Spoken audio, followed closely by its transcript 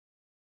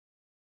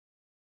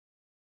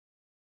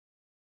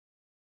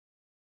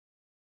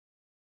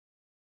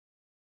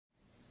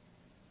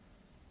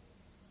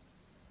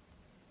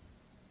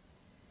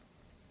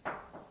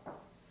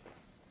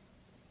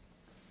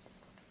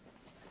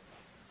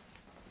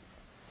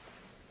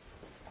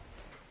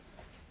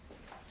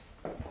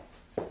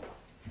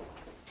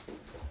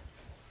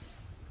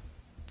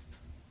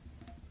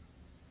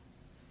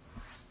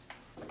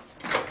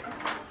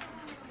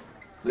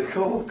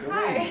Nicole, come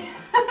Hi. in.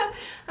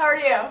 How are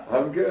you?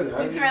 I'm good. How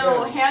You you see my been?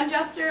 little hand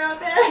gesture out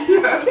there?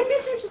 Yeah.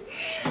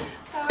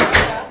 How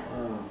are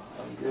Oh,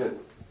 I'm good.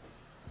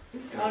 you?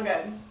 You smell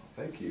good.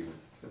 Thank you.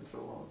 It's been so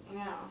long.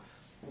 Yeah.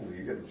 Ooh,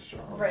 you're getting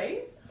strong.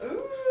 Right?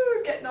 Ooh,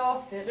 getting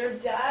all fit or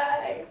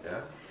die.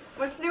 Yeah.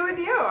 What's new with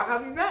you? How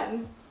have you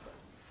been?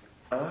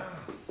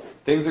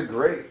 Things are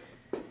great.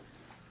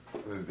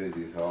 I've been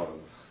busy as hell,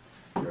 as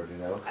you already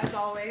know. As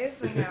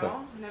always, I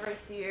know. Whenever I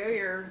see you,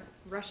 you're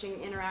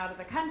rushing in or out of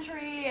the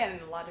country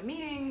and a lot of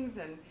meetings.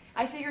 And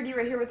I figured you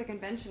were here with the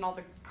convention, all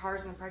the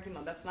cars in the parking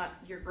lot. That's not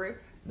your group?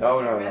 No.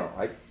 You're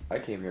with? I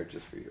came here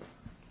just for you.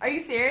 Are you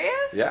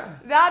serious? Yeah.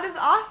 That is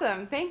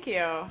awesome. Thank you.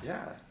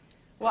 Yeah.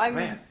 Well, I'm.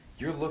 Man,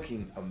 you're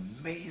looking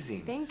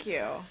amazing. Thank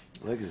you.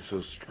 Legs are so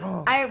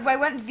strong. I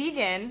went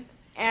vegan,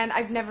 and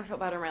I've never felt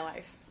better in my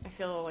life. I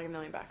feel like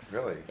 $1,000,000.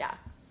 Really? Yeah.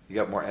 You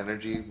got more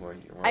energy, more.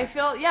 I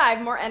feel, yeah, I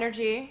have more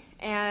energy,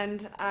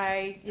 and you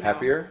know.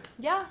 Happier?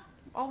 Yeah,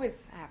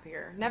 always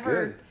happier.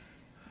 Never. Good.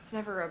 It's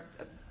never a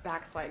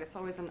backslide. It's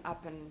always an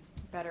up and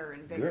better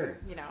and bigger.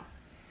 Good. You know.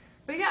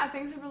 But yeah,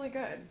 things are really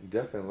good.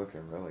 You're definitely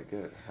looking really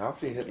good. How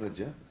often are you hitting the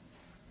gym?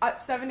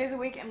 7 days a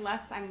week,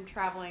 unless I'm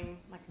traveling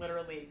like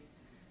literally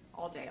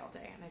all day,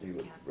 and I just You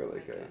look can't. really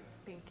make good. it.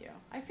 Thank you.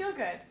 I feel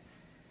good.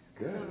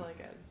 Good. I feel really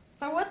good.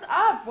 So what's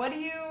up? What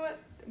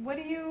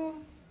are you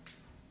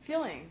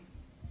feeling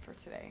for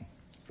today?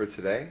 For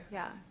today,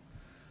 Yeah.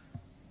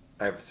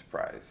 I have a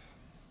surprise.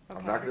 I'm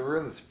Okay. not going to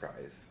ruin the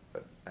surprise,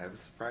 but I have a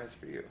surprise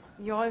for you.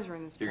 You always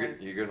ruin this You're,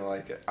 surprise. you're going to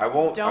like it. I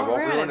won't Don't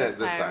ruin it it this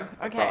time.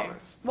 Okay. I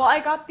promise. Well, I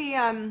got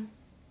the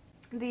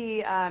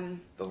The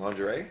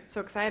lingerie?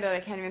 so excited I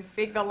can't even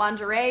speak. The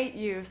lingerie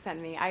you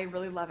sent me. I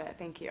really love it.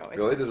 Thank you.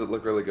 Really? Does it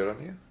look really good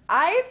on you?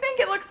 I think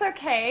it looks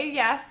okay,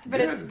 yes, but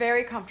it's Good.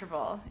 very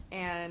comfortable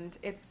and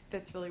it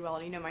fits really well,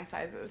 and you know my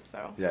sizes,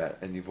 so Yeah,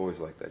 and you've always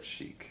liked that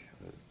chic.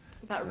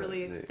 that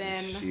really the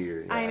thin.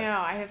 sheer, I yeah. know.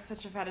 I have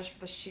such a fetish for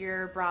the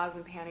sheer bras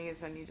and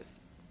panties, and you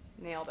just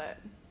nailed it.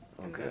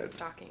 Oh, And the good.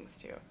 stockings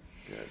too.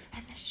 Good.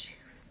 And the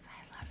shoes.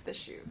 I love the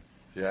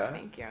shoes. Yeah?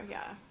 Thank you.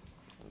 Yeah.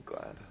 I'm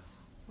glad.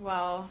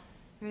 Well,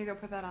 I'm gonna go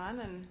put that on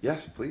and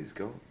Yes, please,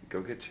 go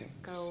get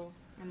changed. go.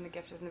 And the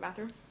gift is in the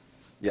bathroom.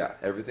 Yeah,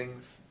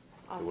 everything's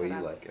All the way set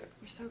you up. like it.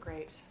 You're so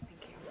great.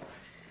 Thank you.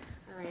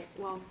 All right.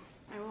 Well,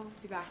 I will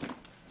be back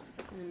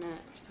in a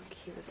minute. You're so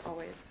cute as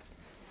always.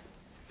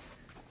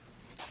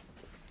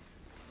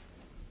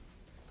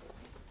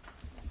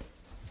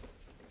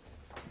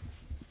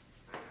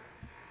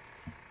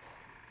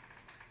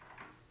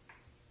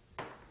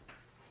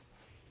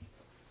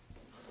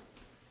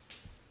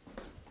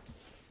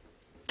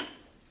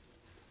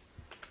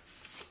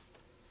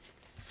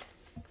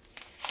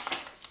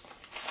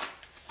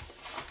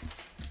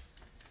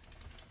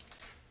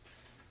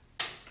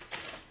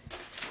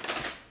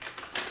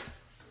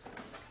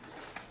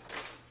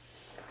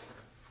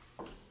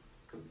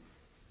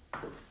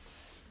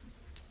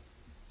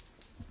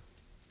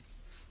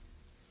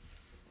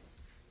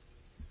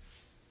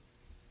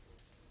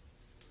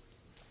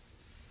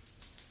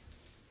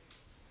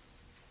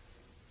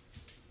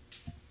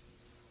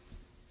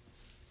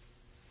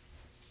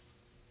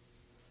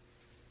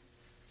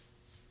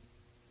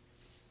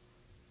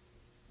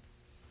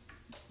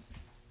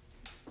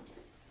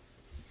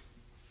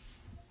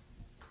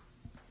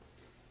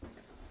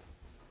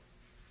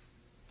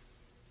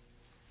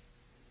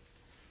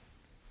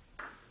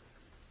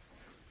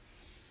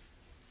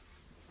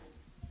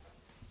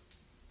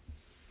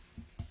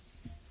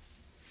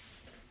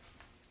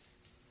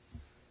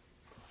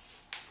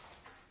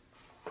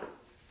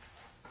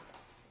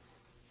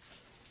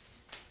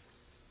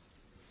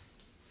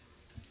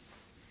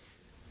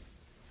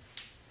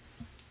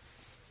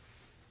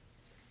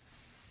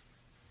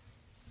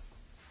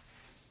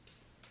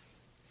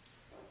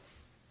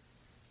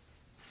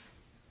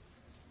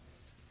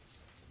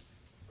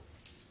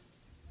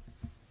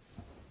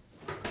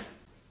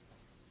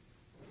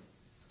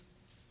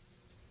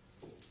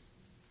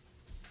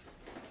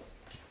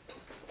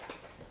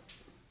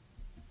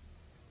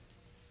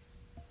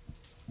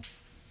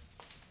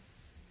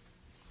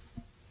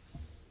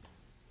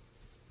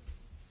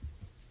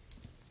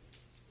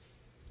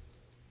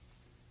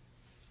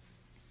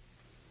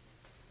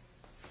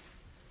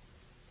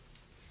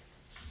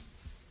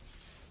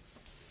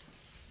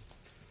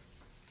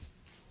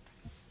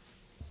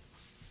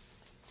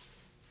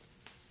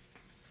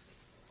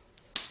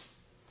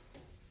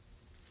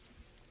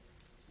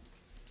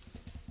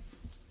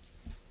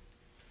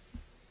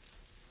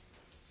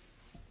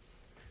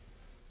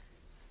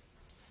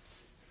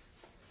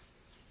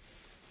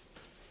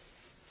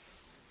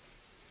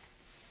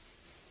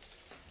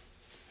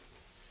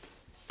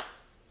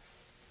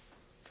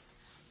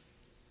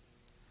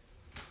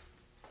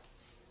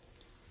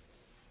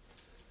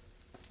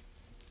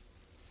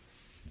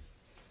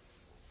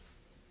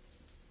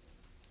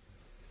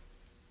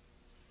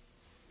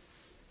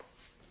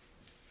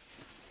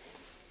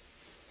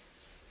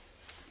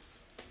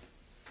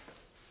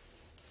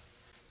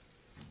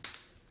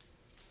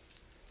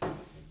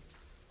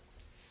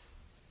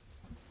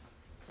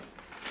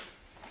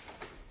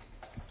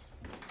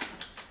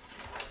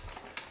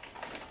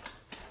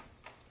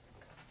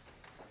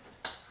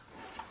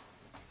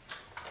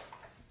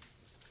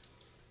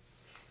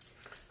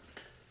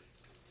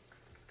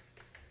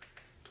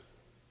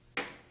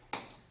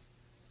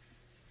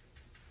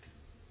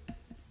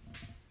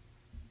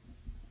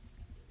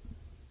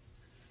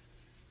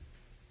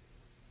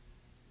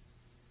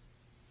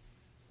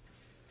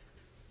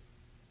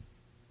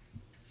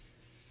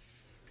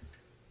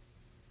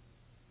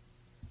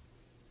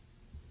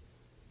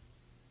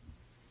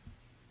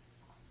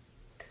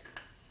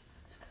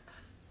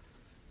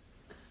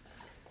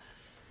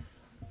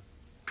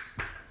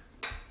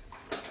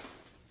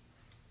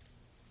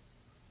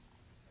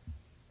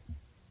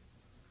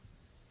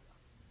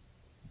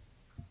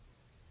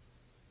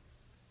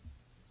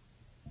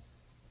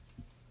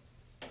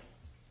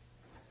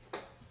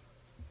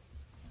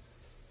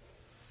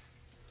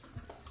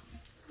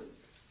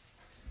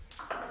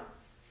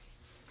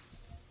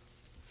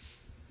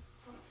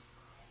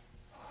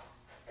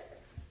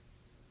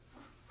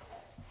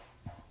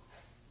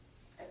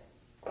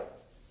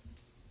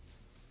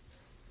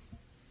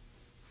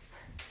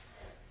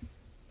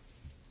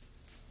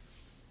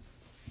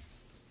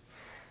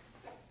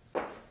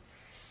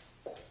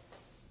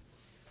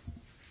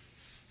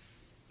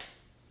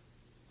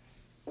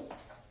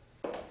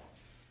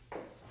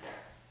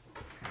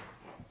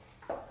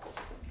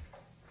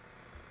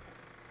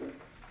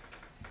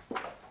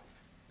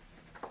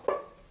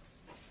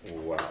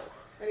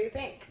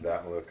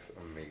 looks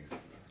amazing.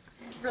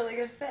 Really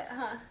good fit,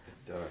 huh?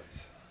 It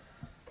does.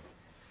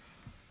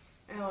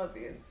 I love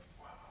these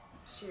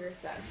sheer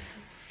sets.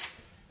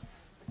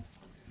 Let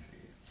me see.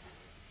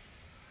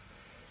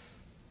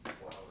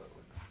 Wow, that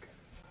looks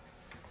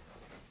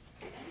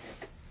good.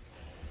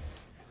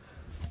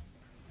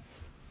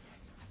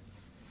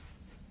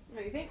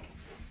 What do you think?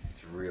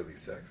 It's really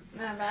sexy.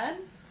 Not bad?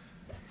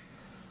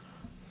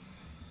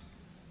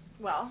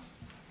 Well.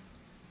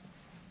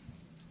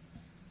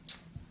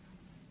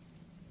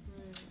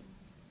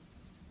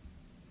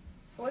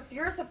 What's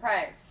your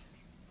surprise?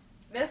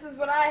 This is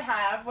what I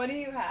have. What do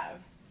you have?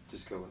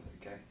 Just go with it,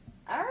 okay?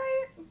 All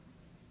right.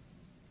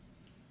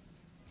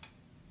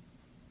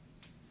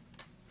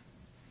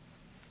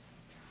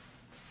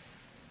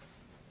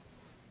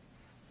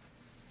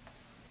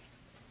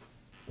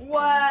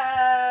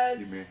 What?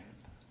 Give me your hand.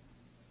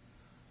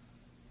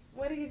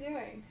 What are you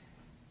doing?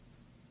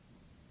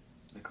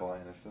 Nicole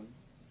Aniston.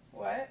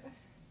 What?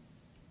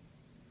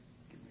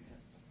 Give me your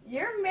hand.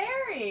 You're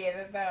married,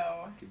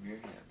 though. Give me your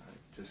hand.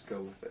 Just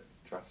go with it.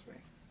 Trust me.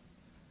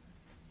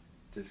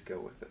 Just go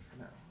with it for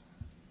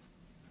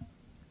now.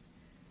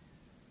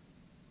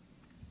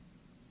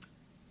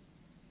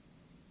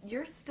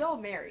 You're still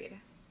married.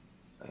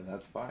 And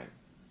that's fine.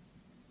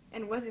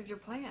 And what is your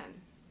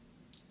plan?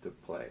 To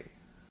play.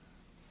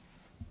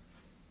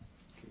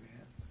 Give me a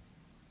hand.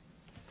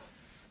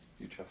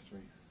 You trust me?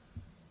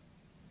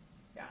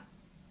 Yeah.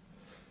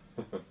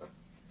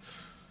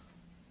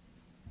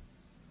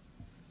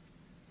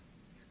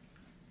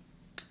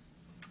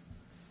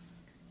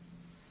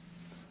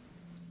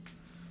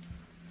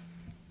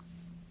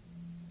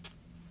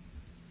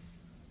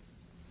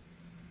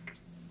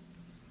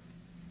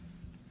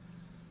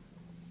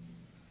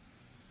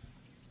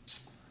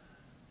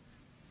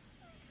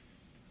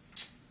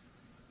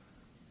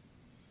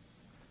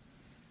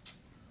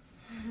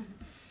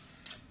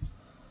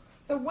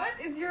 So what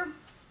is your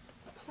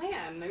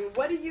plan? I mean,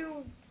 what do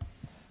you...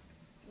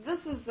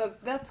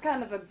 That's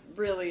kind of a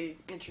really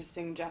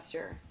interesting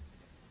gesture.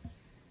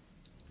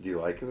 Do you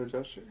like the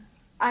gesture?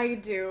 I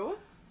do.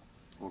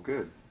 Well,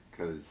 good,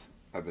 because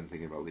I've been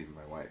thinking about leaving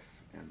my wife,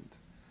 and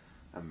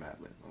I'm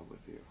madly in love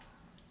with you.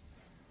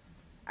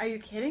 Are you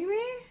kidding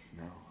me?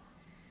 No.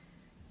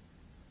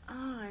 Oh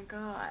my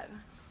god.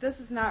 This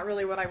is not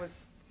really what I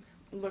was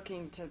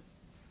looking to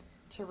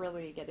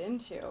really get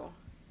into.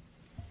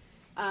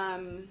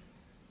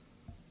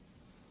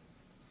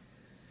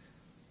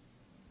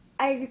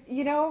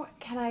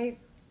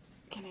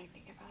 Can I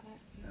think about it?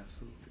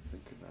 Absolutely,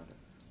 think about it.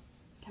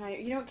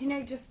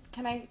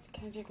 Can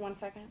I take 1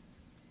 second?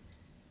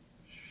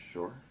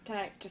 Sure. Can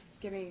I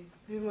just give me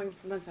maybe 1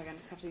 second? I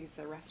just have to use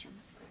the restroom.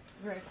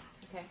 Right.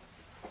 Okay.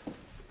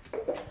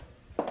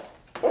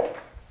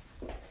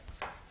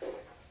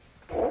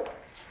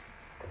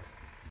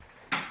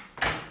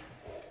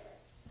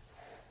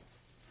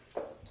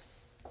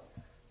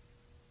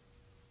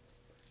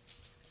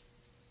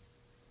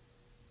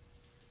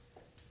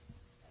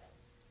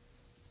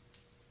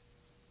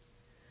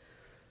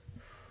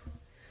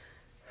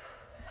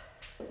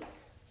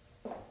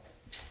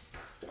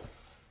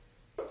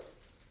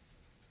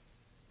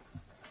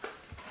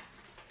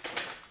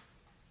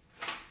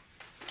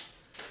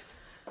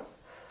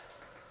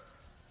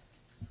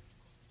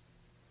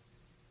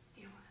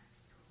 You know what?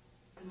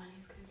 The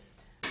money's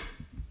consistent.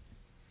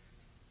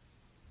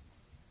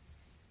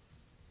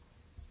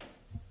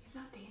 He's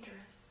not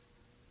dangerous.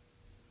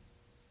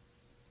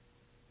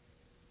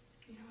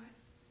 You know what?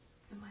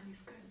 The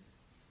money's good.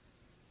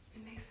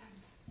 It makes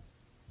sense.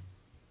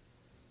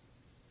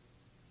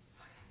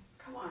 Okay,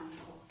 come on,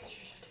 Nicole. Get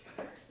your shit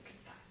together. You can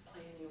fucking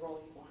play any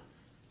role you want.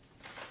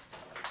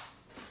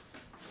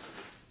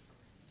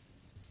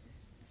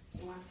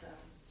 He wants a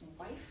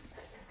wife?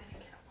 He's gonna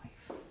get a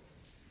wife.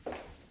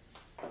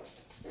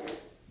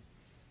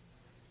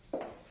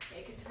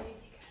 Make it to me,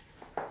 you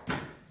can.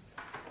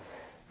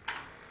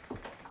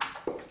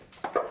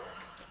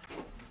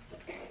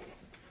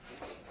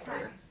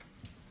 Hi.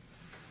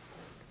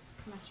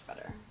 Much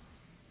better.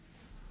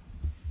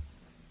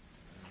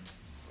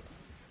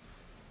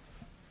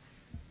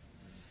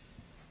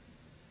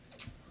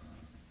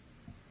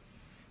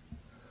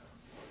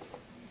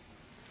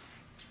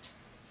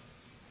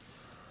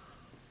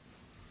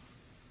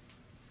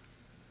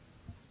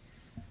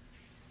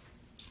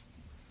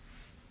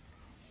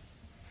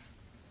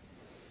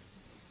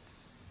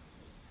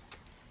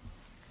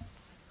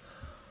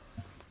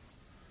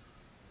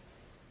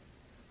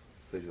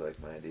 So do you like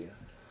my idea?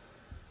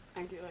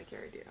 I do like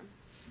your idea.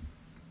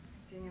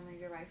 So you gonna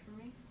leave your wife for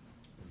me?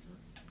 Mm-hmm.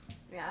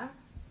 Yeah?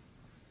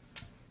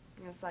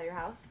 You gonna sell your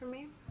house for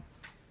me?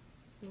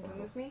 Move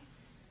in with me?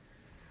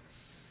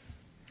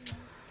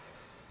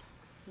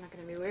 Not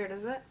gonna be weird,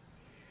 is it?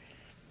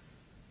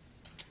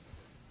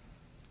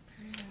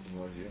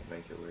 Well, you don't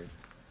make it weird.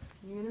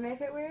 You gonna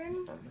make it weird?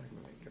 I'm not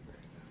gonna make it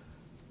weird.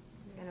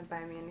 You gonna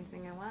buy me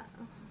anything I want?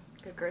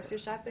 Go grocery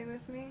shopping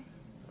with me?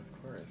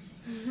 Of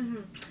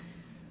course.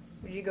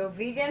 Would you go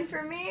vegan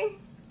for me?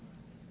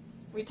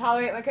 We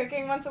tolerate my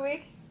cooking once a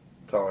week?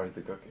 Tolerate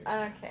the cooking.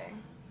 Okay.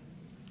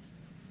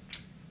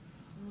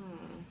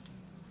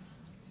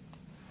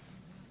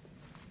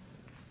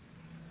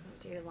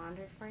 Do your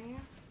laundry for you?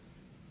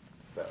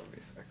 That would be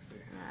sexy.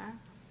 Yeah.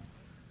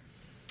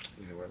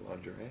 You know, wear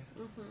lingerie.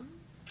 Mm-hmm.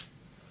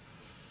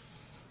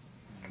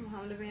 Come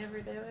home to me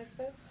every day like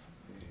this?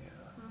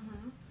 Yeah.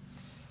 Mm-hmm.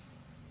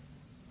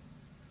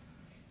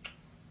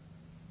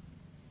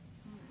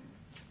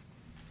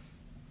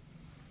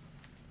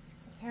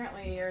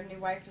 Apparently your new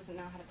wife doesn't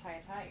know how to tie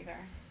a tie either.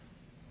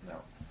 No.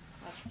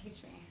 You'll have to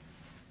teach me.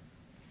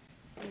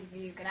 Maybe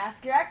you can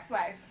ask your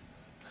ex-wife.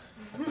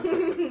 God,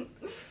 you're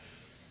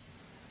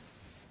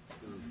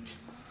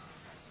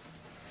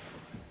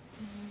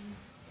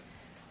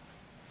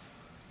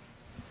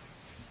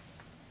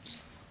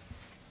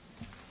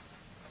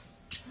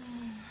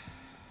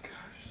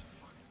so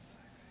fucking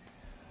sexy.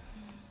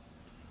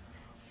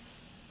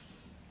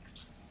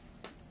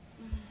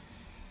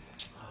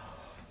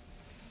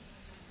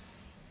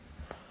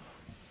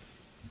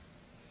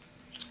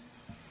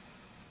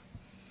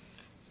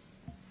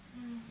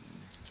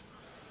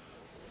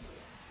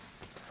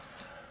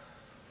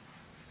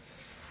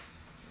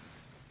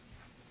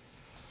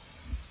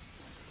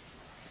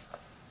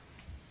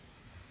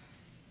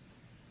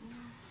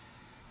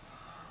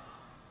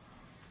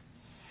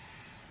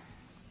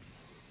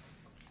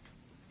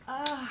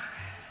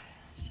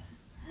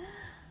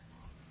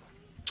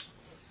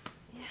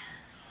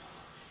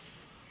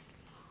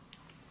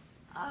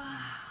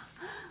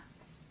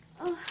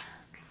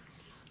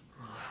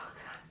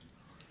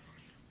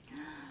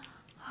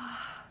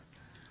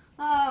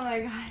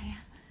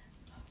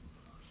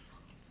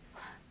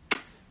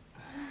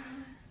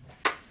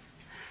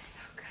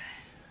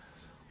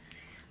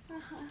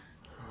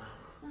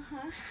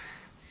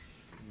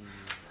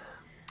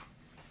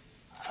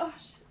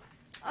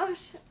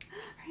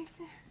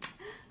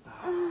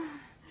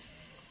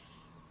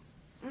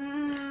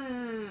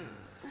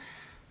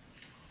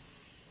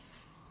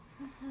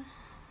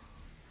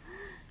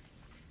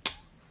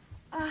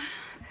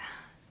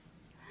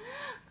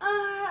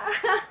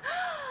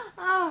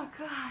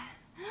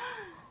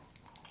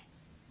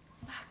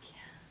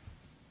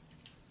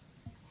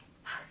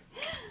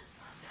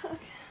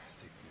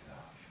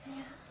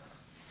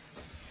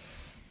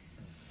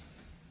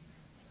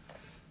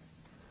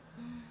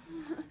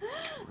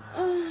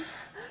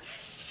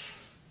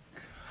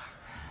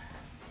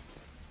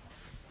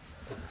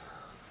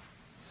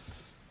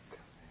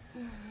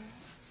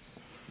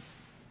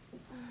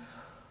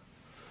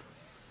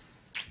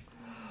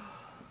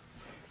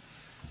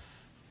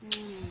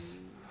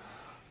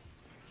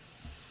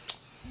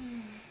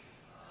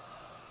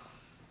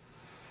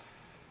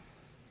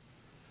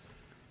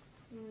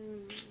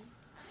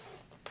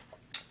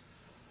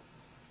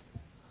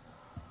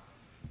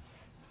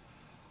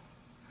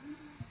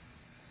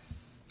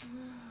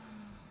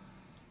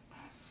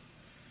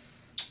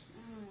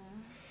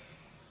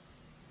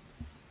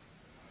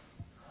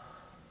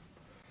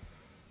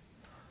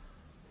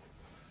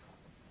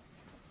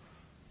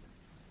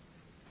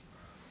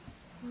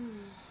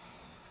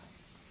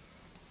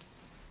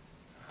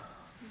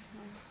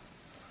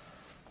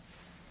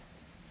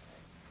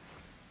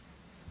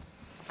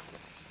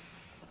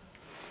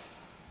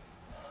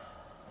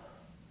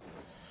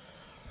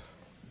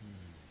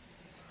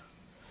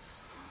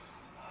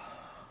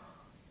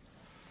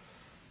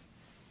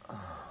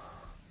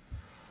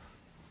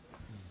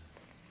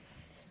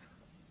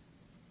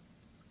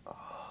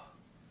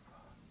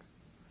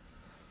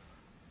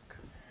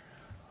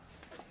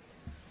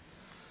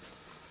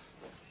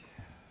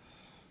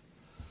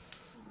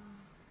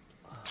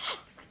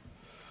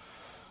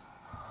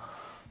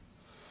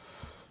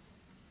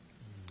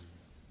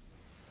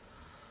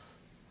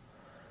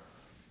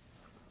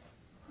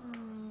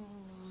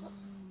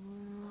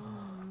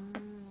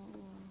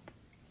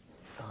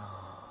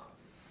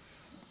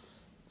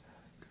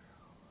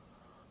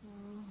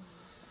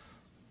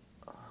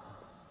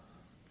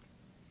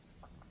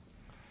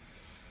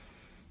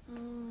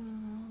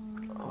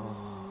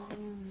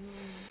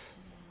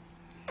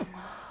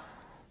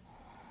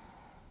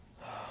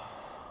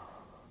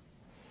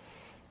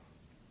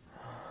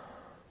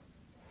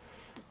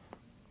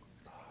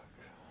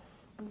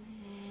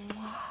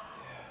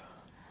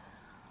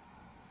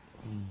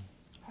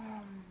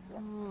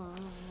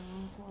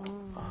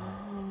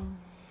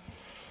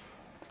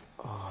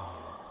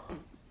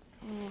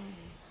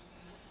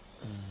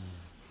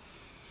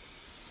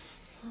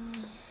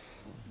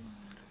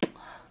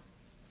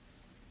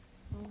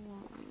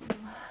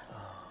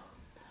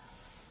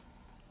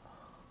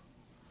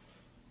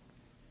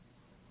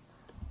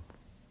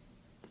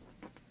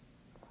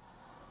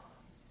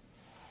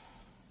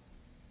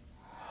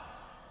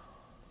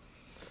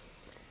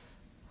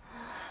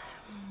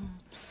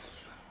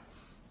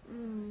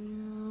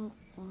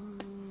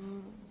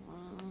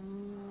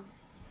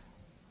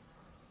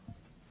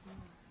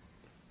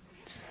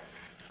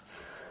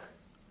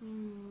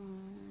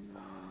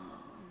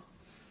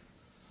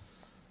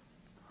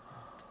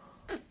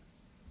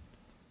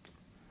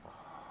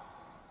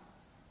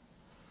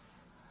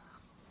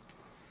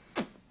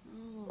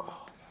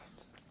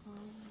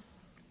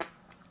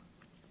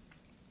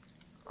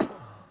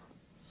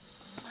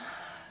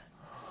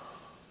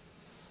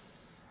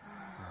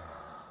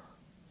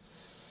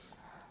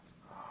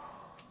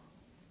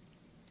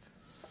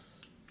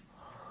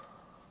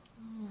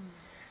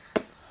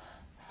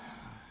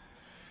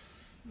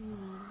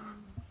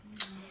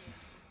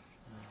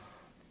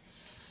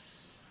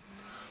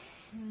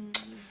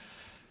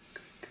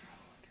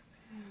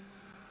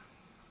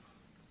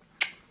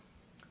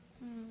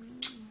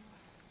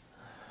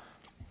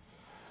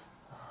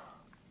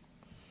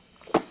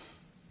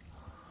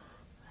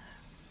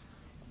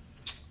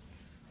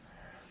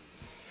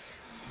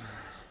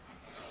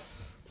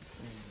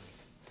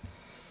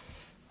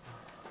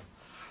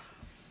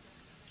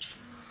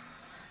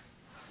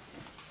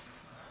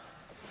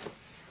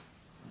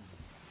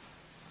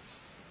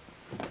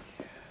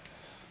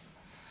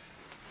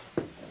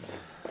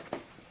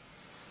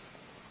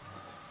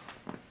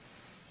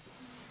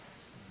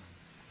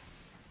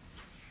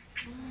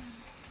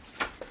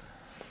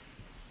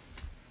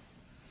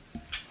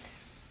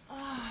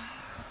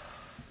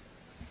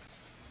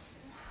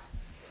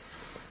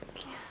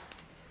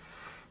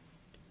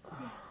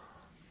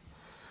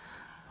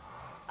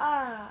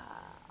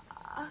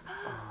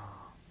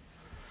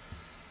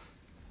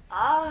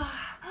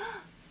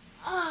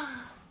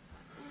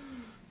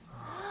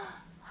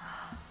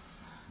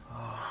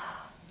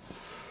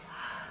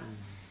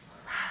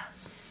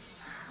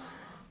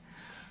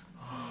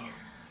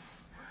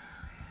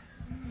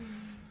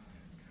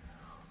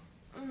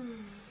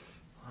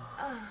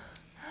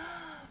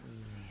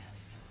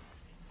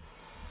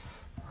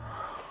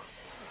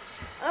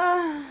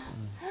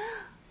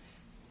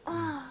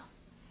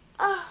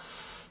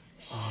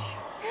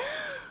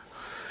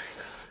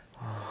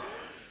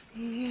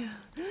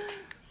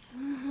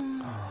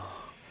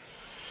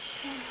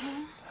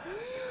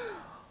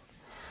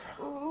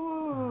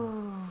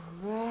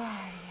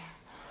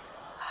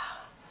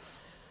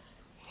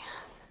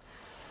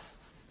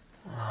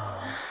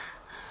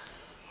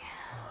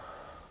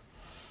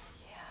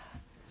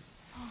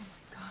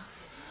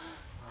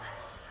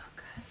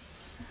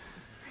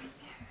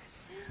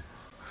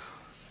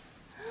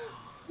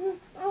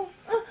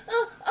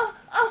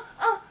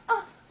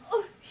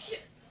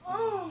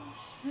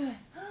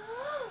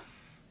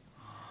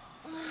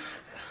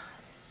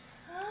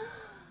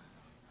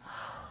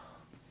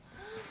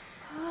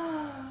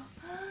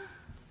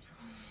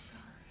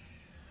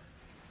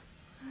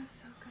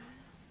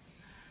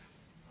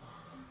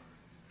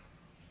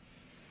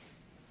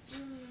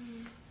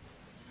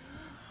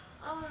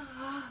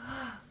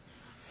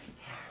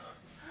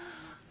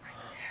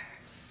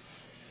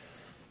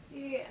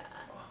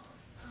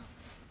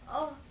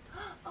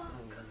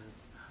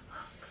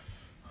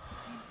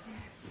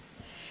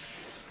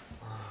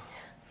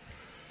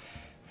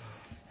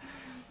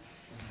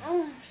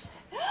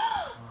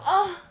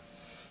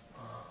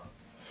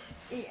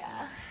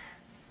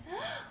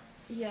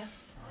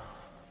 Yes.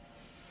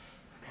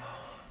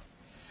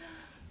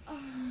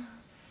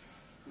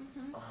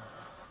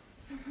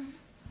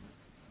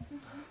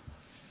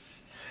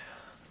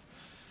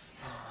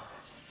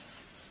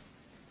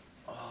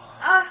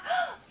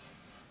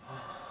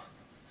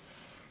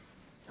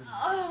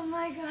 Oh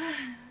my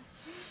God.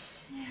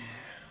 Yeah.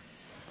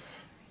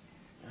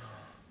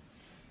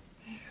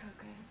 He's so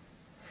good.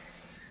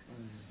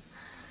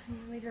 Can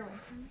you leave your away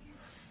from me?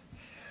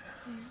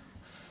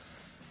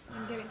 Yeah.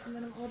 And give me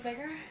something a little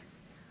bigger?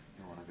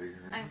 You want a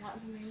bigger? I want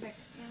something bigger.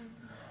 Yeah.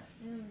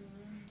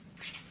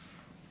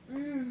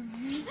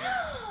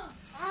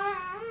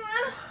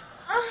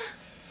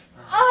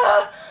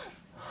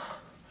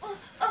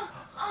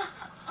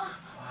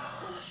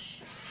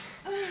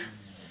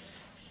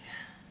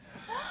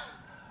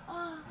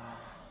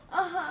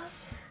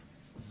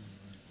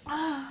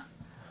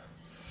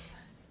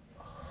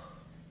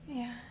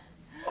 Yeah.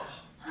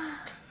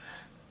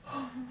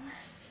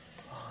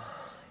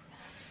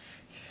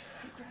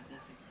 You grab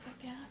that big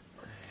fuck ass.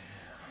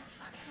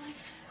 Fucking like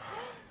that.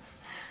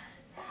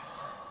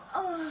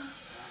 Oh.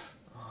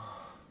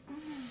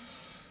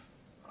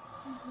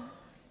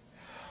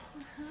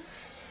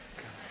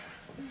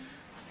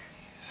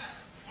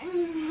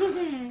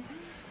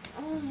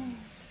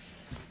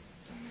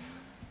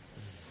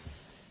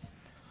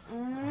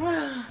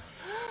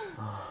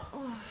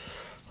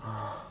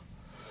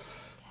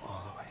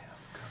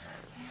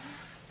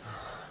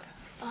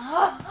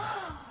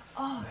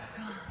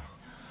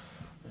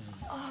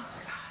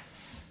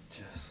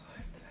 Just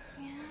like that.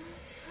 Yeah.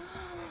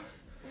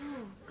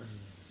 Ooh.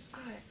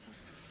 God, it feels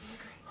so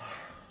good.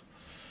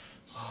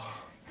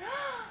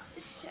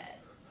 Shit. Shit.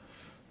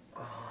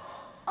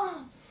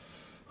 Oh.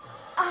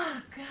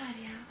 Oh, God,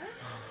 yeah.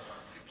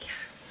 Fuck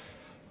yeah.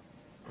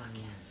 Fuck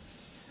yeah.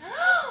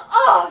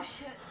 Oh,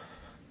 shit.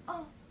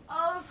 Oh.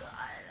 Oh,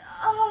 God.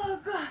 Oh,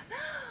 God.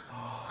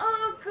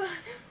 Oh, God.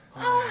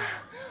 Oh.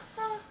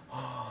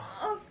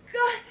 Oh,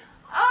 God.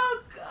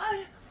 Oh,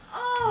 God.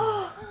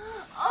 Oh.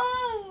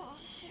 Oh,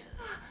 shit.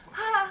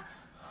 Ah.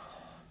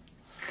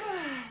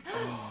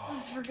 God.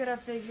 Let's forget how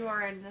big you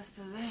are in this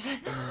position.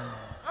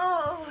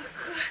 Oh,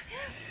 God.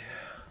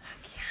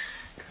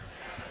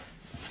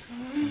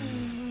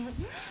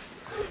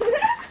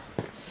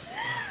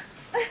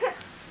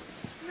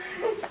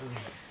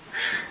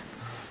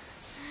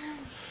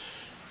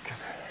 Come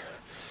here.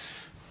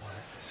 Want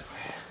it this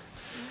way.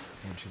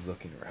 I want you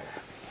looking right at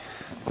me.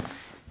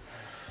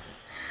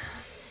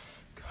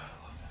 God, I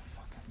love that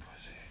fucking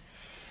pussy.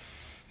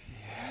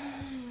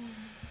 Yeah.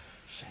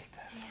 Shake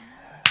that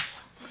ass.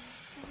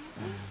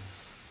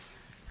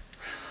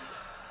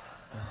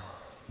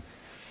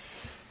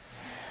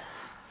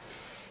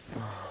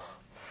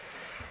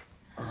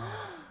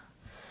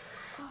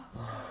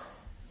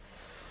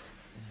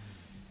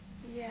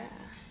 Yeah.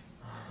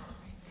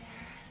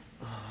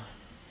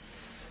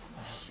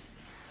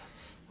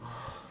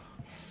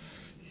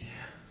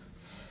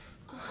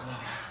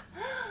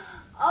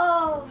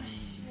 Oh,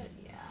 shit,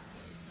 yeah.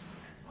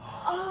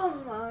 Oh,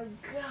 my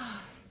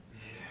God.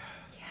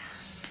 Yeah.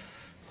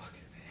 Look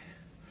at me.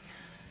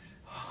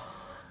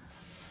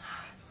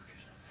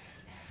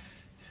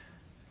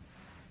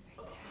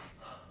 Look at me.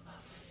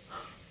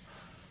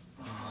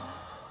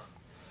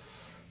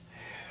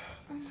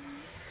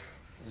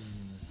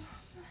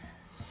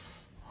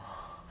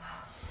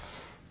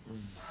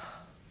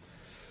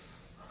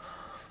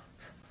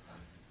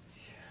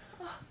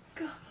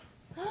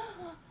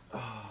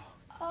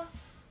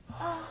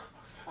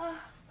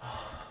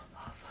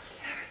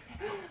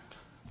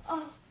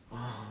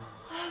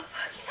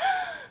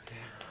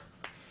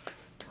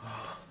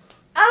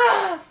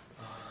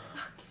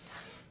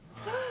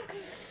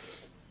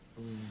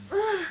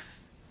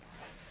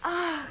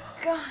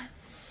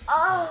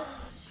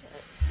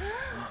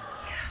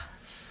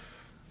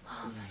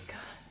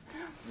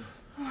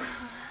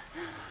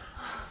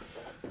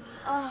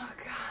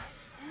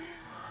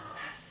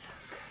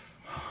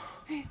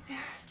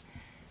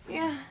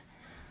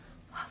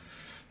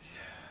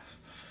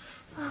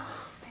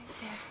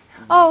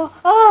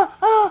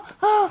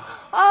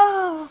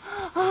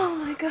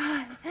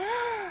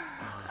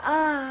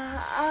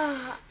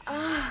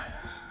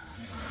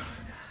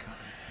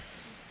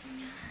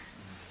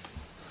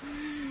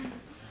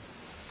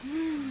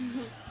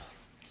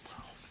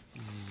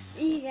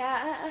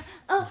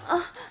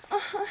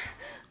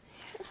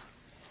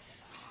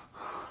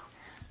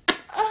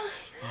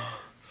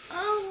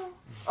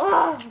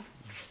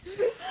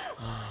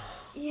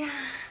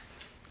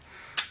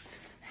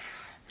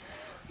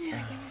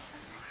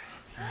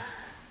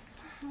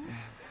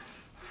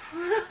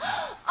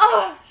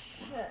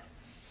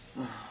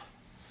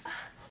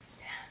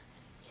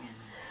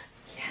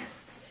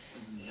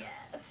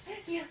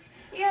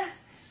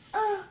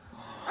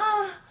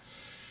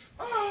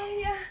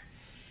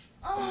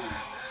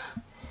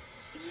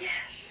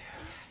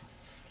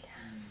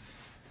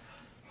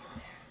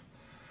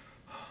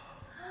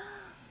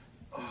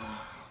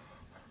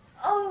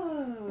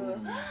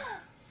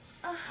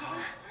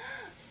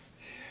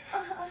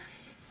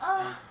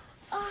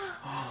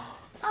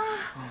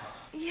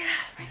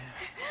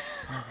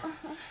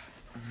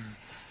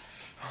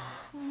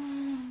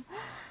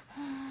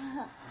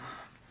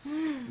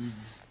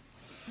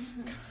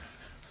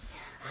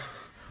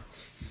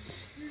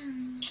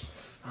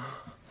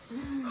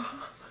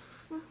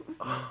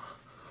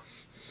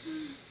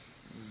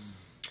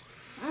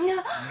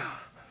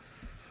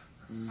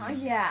 Oh,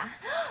 yeah.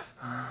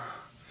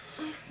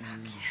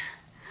 Fuck yeah.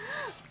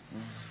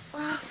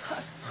 Oh,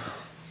 fuck.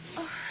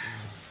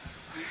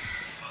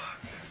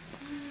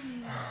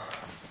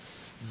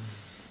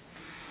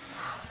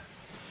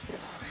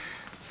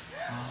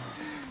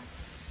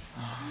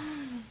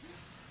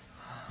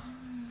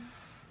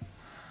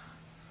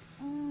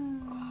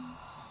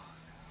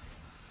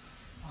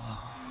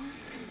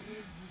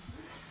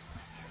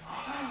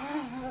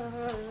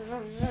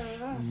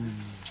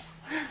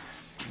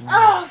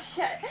 Oh,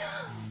 shit.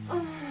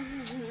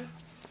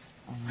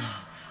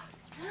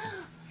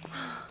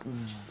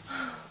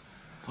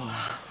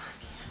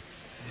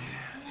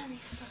 Let me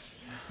fuck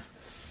you.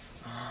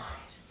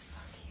 Just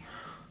fuck you.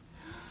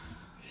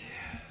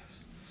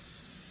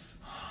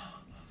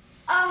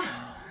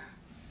 Ah.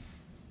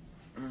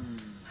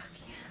 Fuck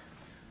yeah.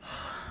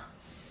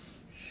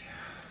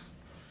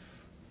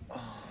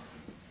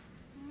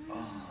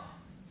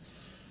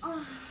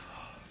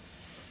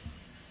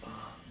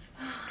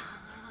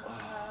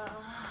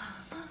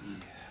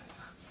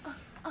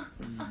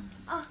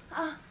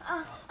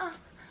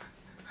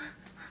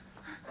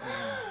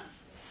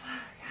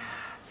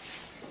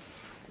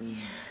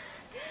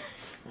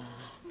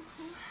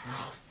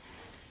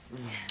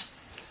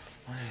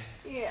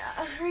 Yeah,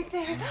 right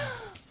there.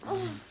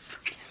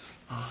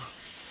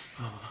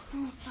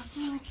 Fuck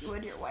me like you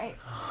would your wife.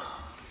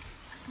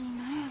 Fuck me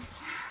nice.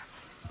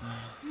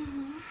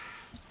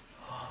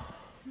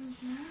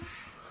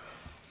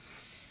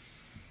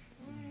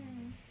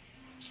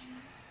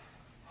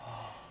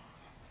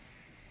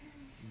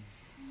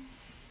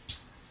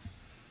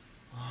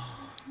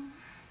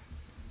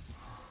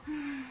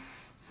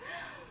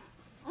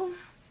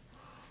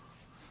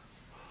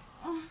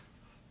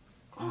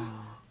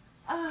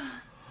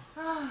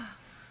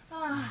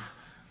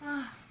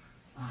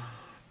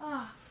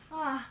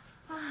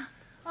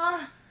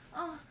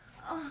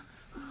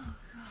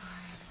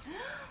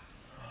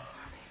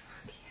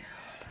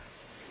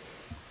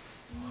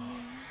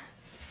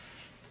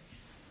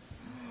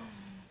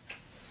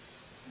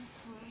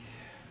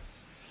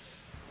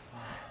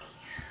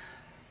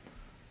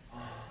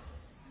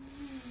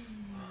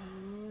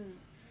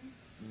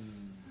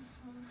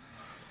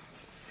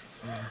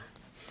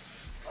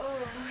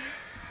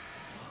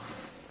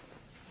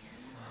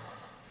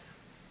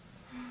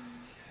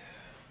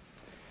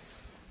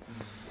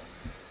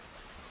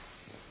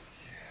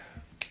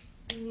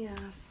 Yeah,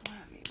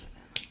 slap me with it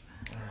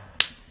like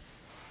that.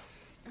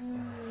 Oh,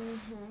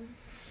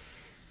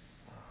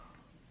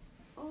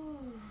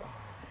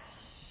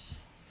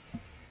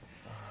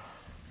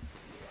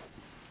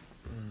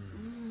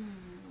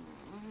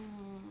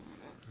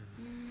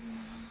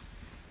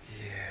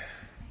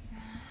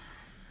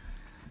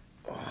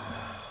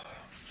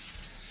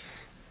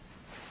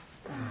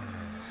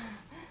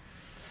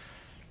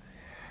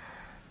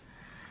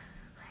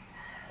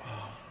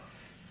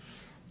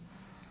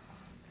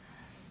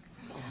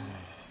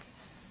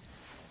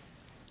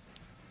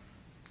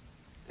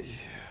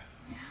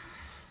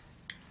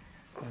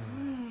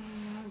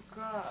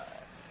 God.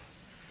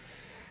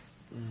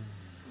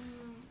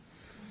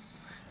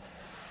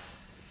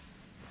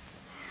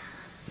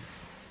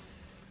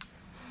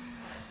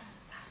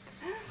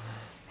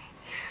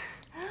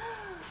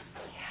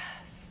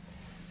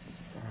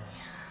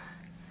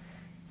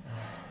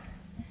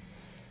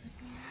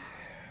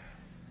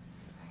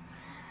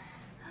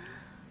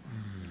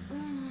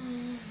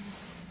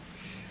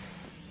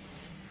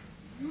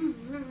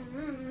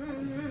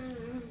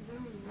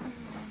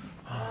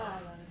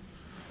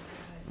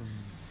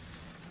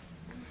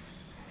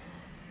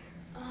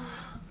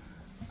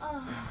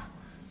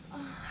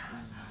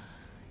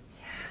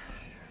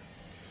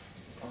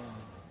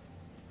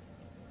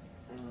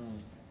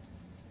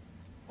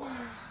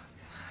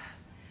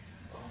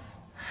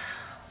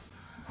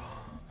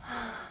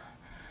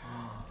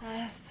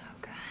 That's so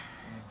good.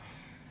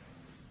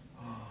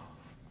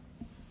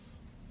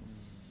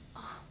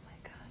 Oh my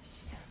gosh,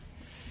 yeah.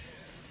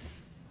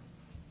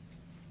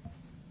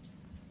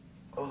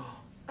 Oh.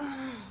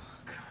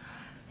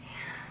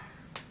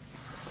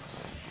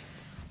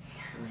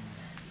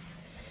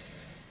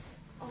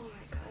 Oh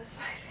my god, it's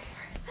my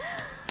favorite.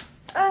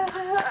 Oh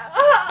god.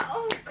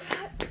 Oh god.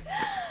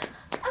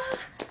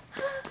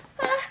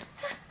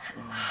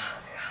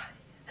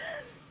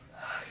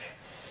 Fuck.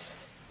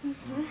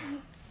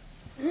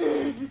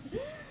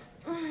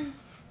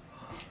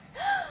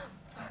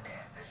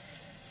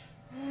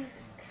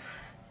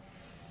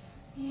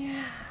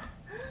 Yeah.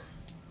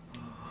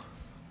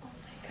 Oh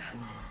my god.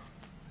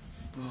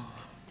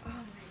 Oh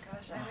my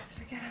gosh, I always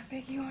forget how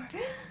big you are.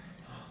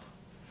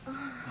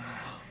 Oh,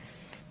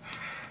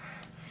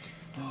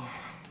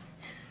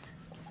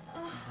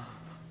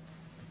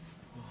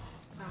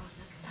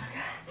 that's so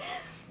good.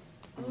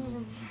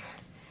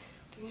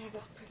 So you're gonna have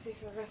this pussy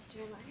for the rest of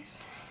your life?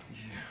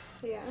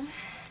 Yeah.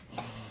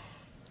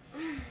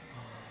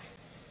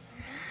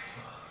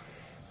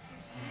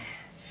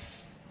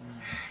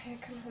 You're gonna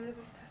come home to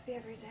this pussy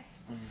every day?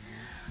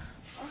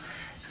 Oh,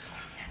 shit,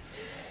 yes.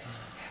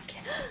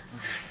 Okay.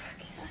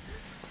 Fuck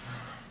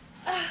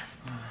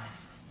yeah.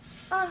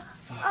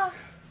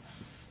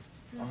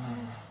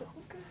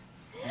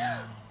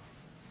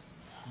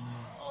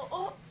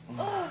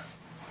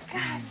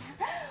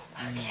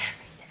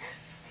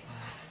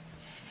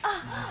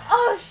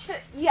 Oh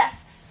shit,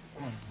 yes.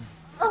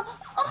 Oh,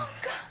 oh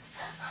god.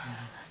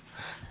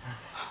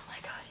 Oh my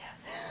god,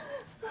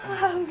 yes.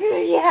 Oh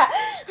good, yeah.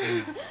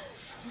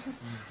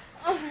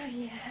 Oh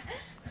yeah.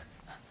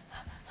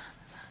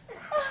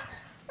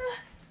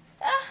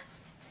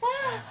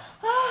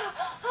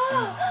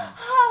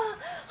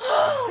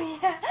 Oh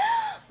yeah.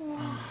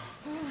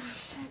 Oh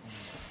shit.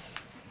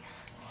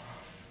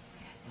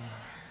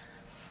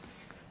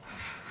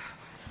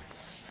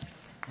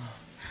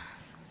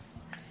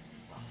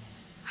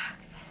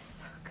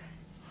 So good.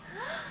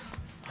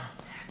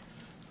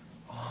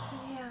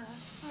 Yeah,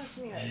 hug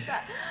me like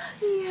that.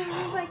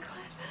 Yeah, like that.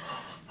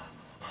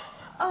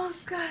 Oh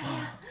god,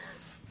 yeah.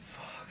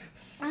 Fuck.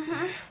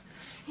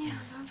 Yeah,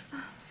 don't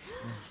stop.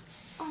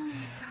 Oh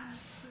my god,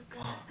 it's so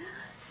good.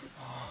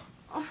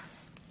 Oh.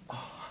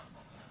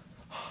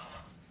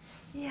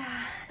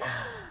 Yeah.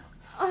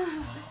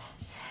 Oh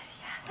shit,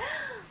 yeah.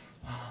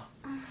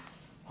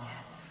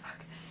 Yes, fuck.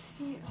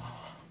 Yes.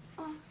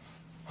 Oh.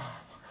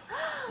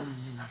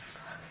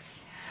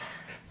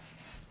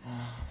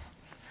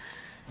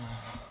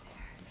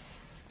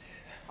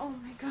 Oh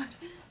my god.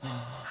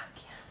 Fuck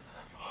yeah.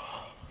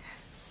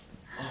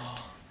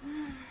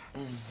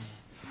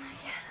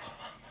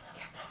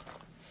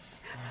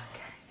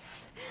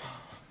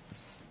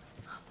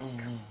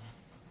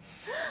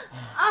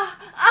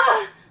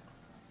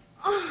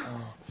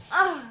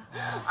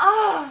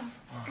 Oh,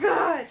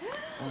 good.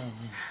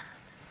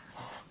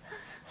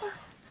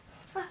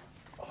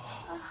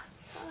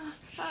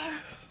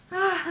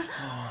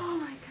 Oh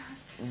my god.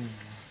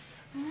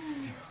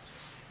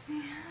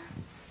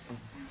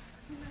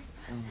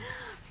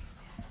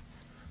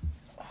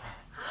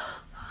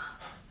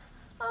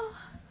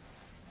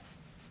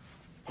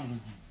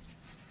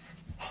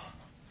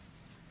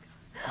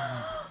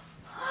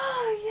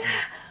 Oh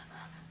yeah.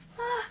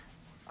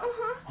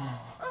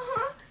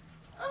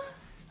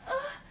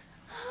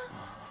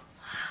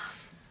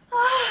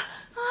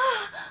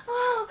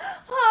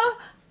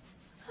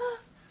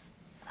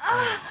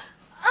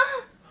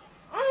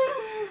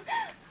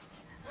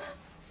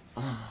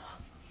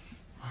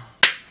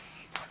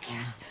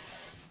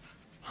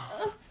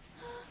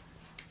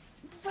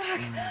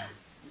 Fuck.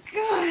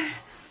 Good.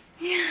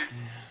 Yes.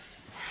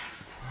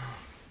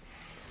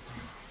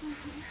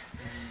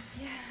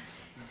 Yeah.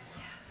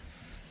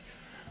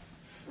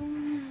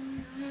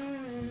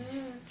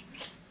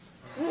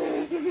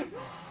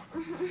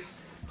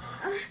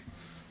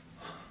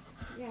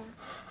 Yeah.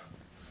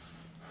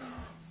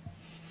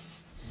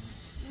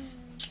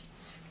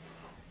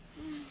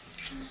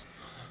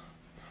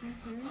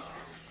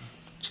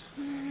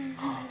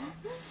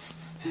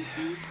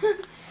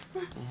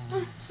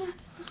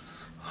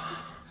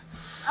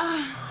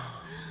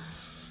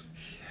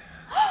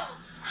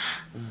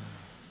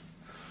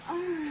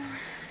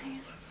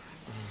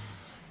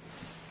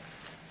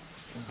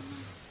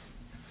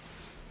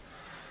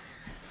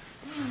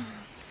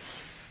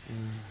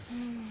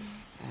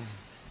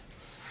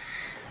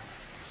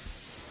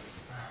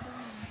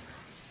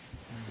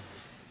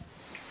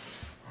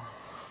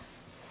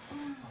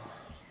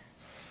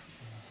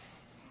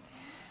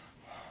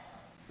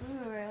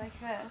 Ooh, I like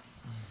this.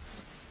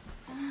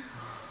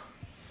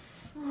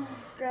 Oh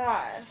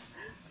god.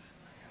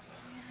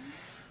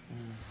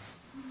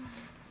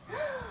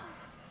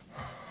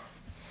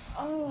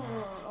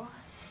 Oh.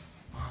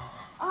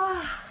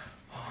 Ah.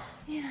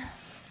 Yeah.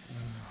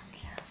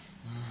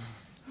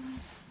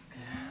 That's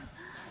good.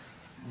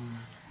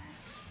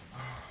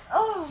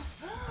 Oh,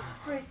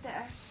 right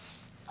there.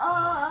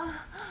 Oh.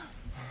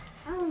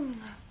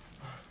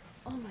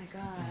 Oh my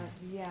god.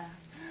 Yeah.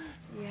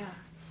 Yeah.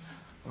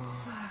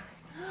 Fuck.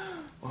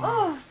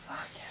 Oh,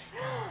 fuck it.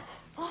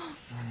 Oh,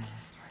 fuck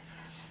yes, right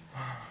there.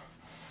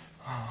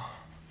 Oh,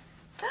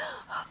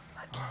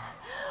 fuck yeah.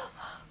 Oh,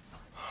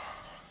 fuck yes,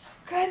 that's so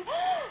good.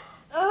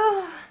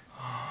 Oh,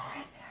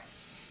 right there.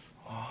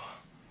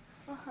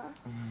 Uh-huh.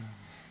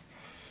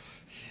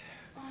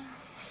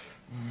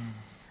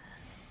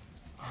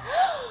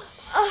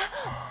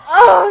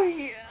 Oh,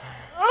 yeah.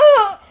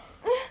 Oh,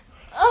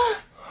 oh,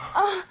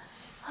 oh,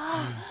 oh,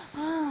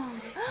 oh.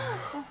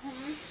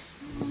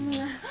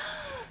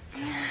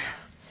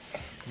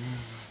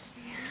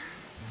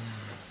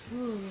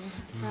 Ooh,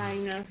 I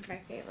know it's my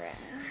favorite.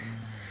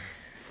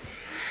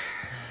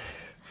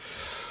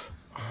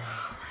 Oh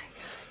my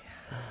god, yeah.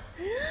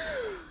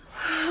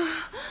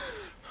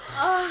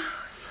 Oh,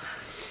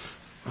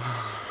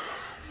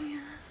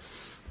 yeah.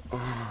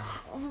 Oh.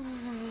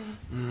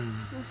 You're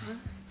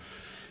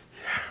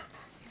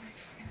my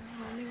fucking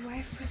only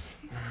wife, pussy.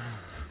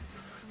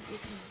 You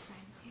come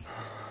inside me.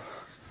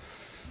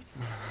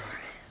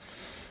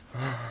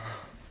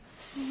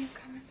 Will you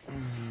come inside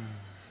me?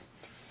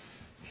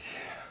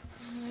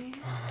 Really?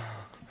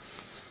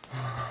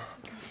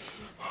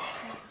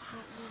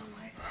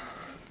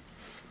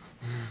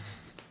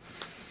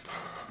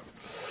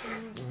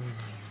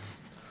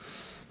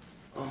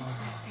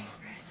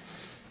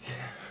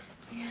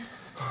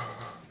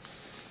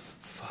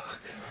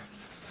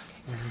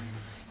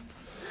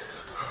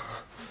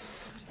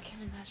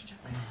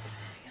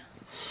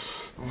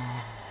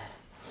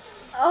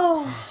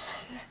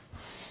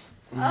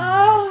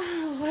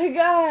 Oh my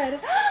god.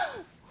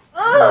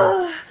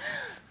 Oh.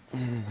 Oh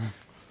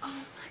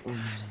my god.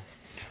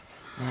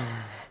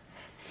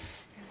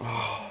 Oh. So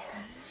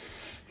good.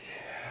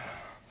 Yeah.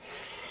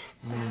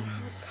 That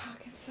hard cock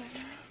inside me.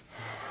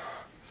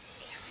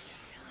 Can't we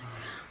just feel like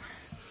that?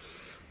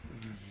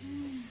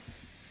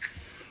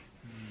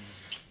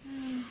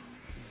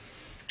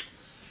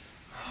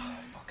 I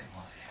fucking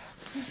love you.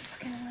 I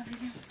fucking love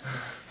you. I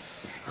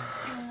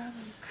love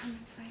when you come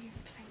inside your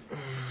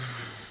tiny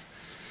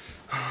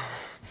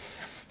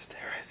Stay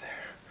right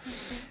there.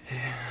 fingers.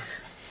 Yeah.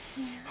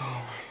 Yeah.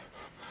 Oh.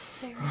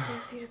 Stay right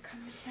there for you to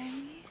come inside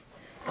me.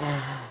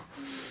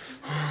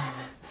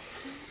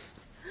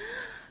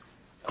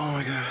 Oh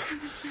my god. Come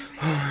inside my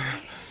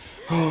pussy.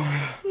 Oh my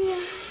god. Yeah,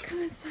 come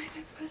inside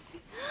my pussy.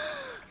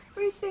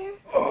 Right there.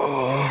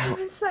 Oh. Come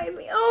inside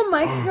me. Oh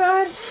my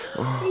god.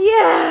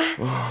 Yeah.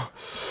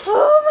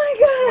 Oh my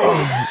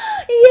god.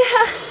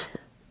 Yeah.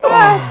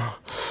 Fuck.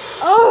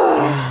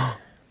 Oh.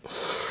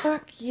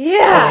 Fuck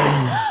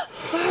yeah.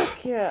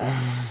 Fuck yeah.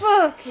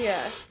 Fuck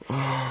yeah.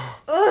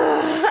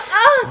 Oh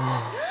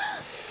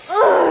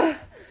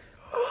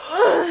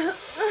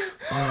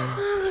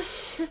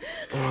shit.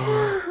 Oh my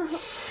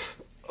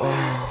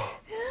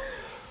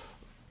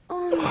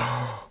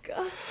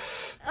god.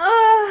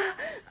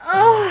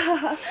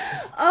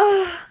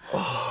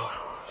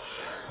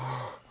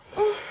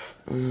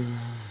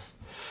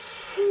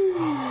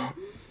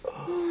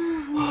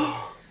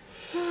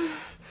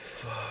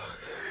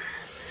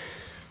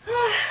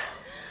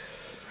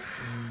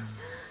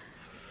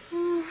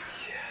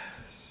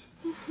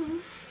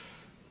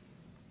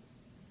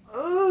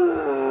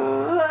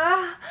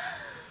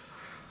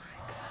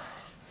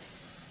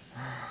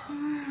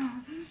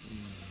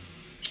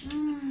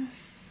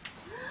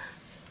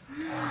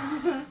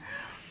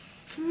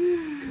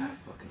 God, I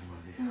fucking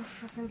love you. I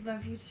fucking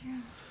love you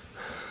too.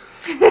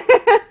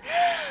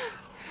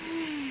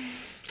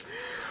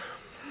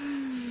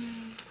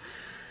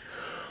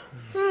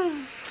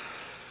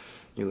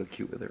 You look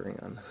cute with a ring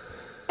on.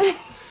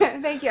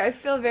 Thank you. I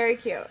feel very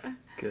cute.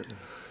 Good.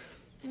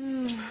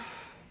 Let's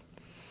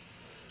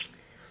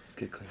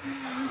get clean.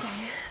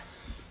 Okay.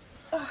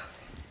 Oh.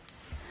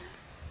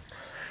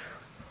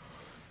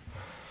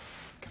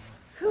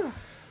 Whew.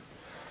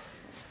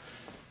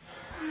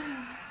 Be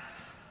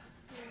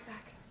right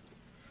back.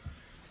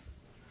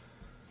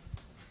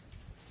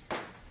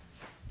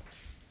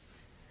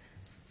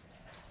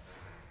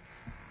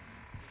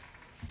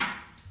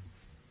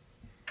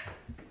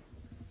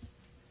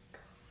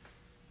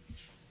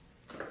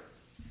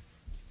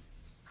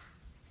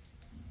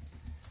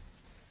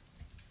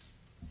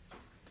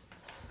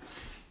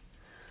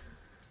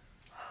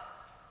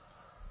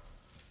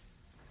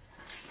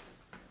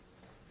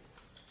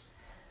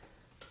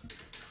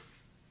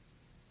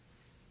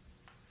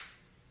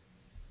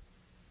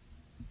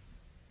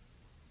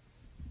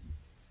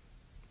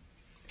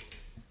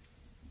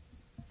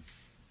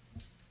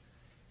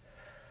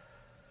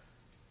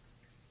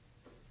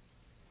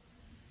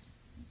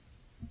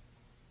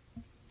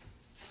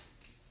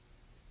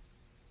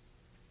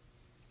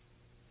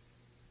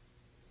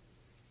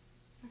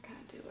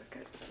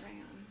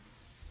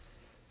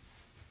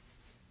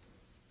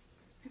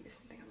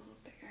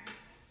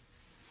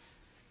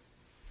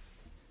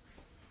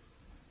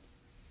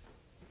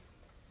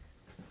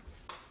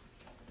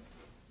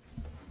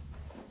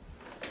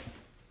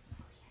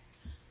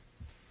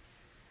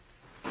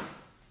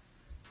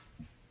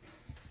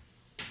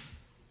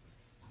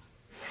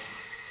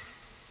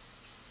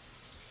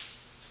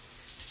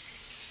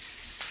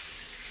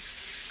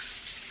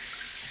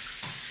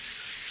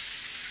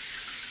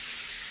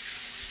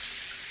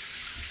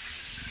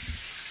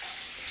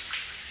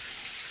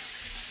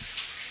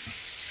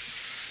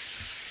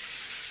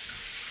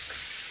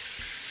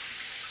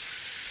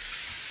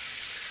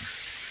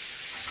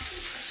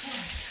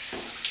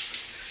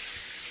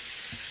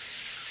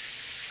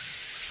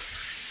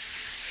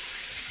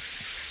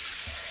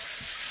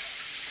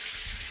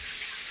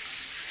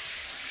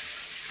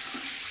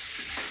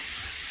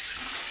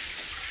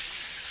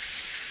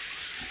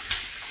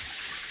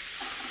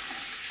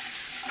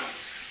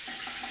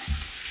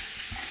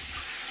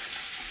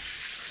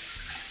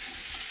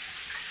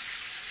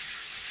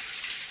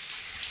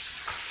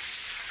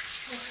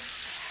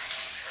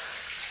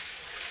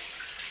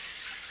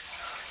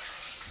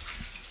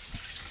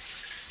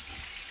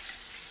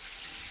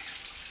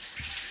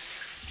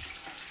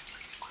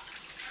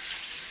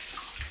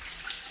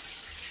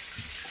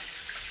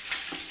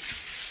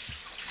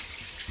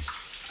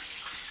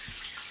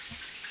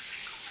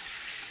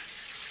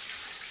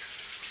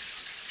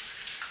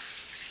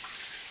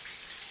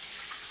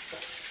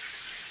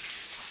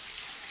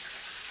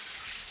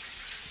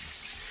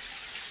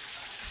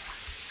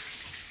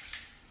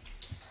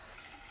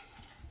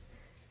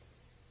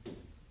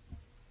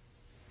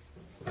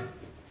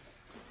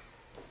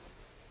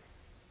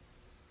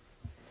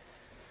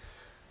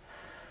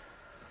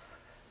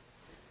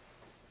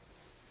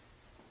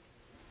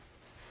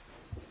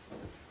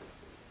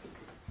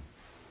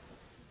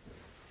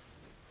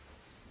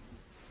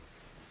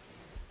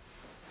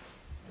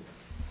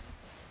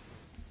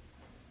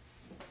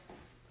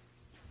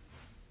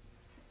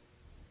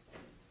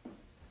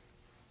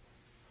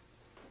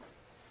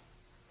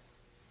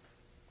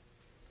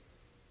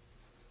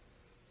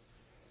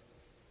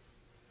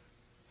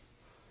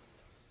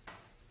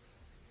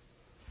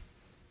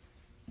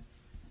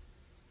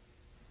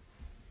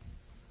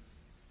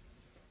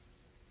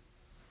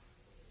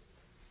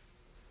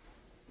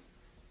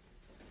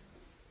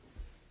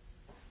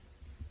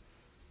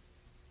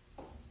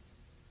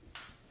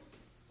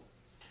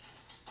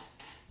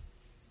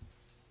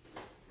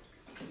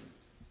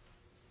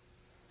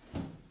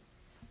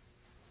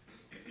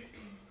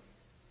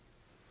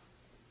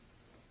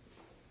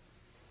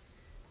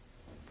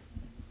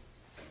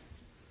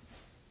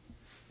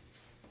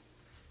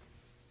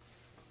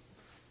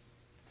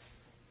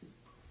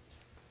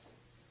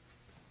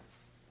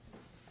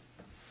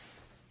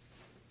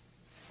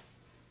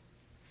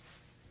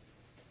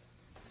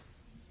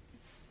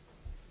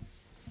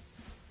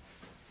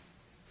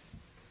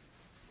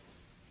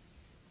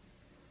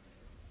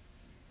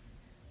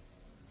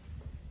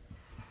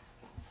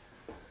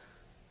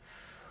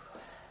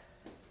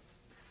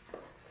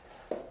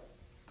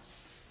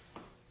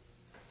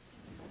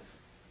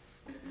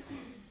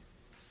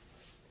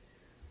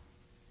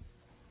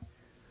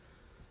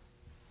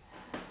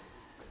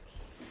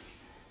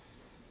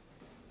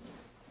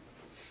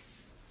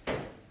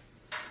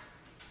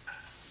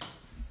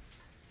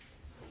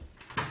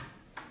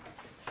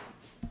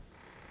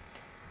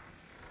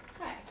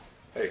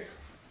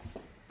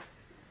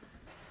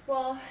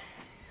 Well,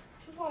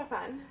 this is a lot of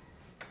fun.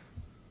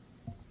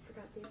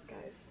 Forgot these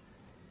guys.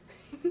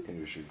 And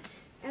your shoes.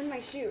 And my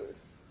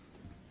shoes.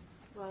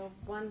 Well,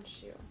 one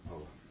shoe.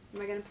 Oh.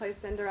 Am I going to play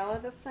Cinderella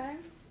this time?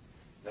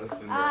 No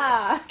Cinderella.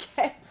 Ah,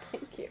 okay.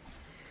 Thank you.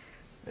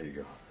 There you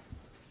go.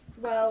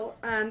 Well,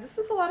 this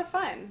was a lot of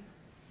fun.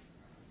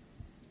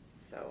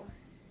 So,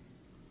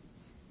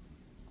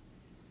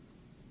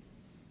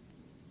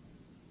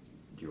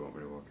 Do you want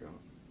me to walk out?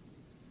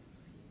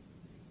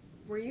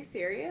 were you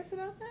serious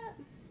about that?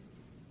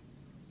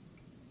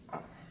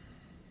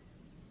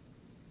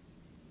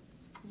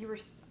 You were.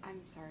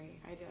 I'm sorry.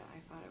 I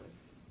thought it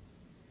was.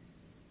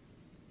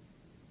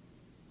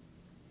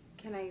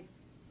 Can I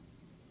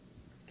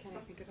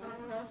think about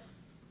it?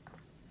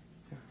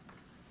 Yeah.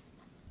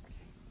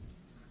 Okay.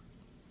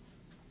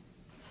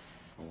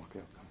 I'll walk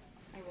out. Come.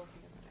 I will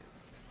think about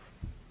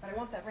it. But I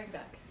want that ring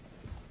back.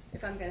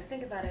 If I'm gonna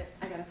think about it,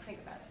 I gotta think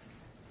about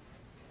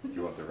it. Do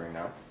you want the ring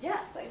now?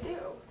 Yes, I do.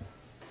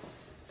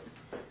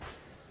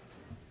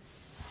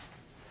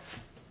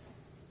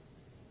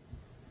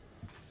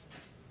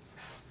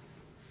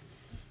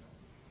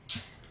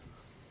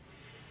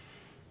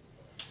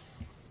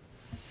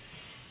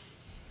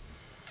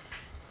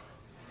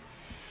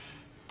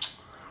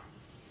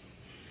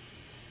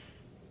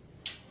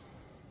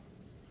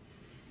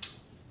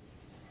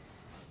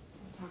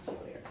 I'll talk to you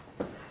later.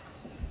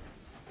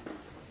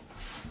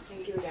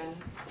 Thank you again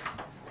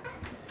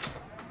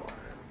for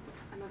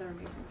another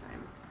amazing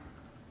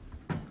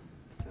time.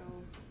 So,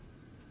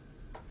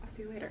 I'll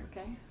see you later,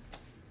 okay?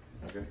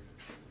 Okay.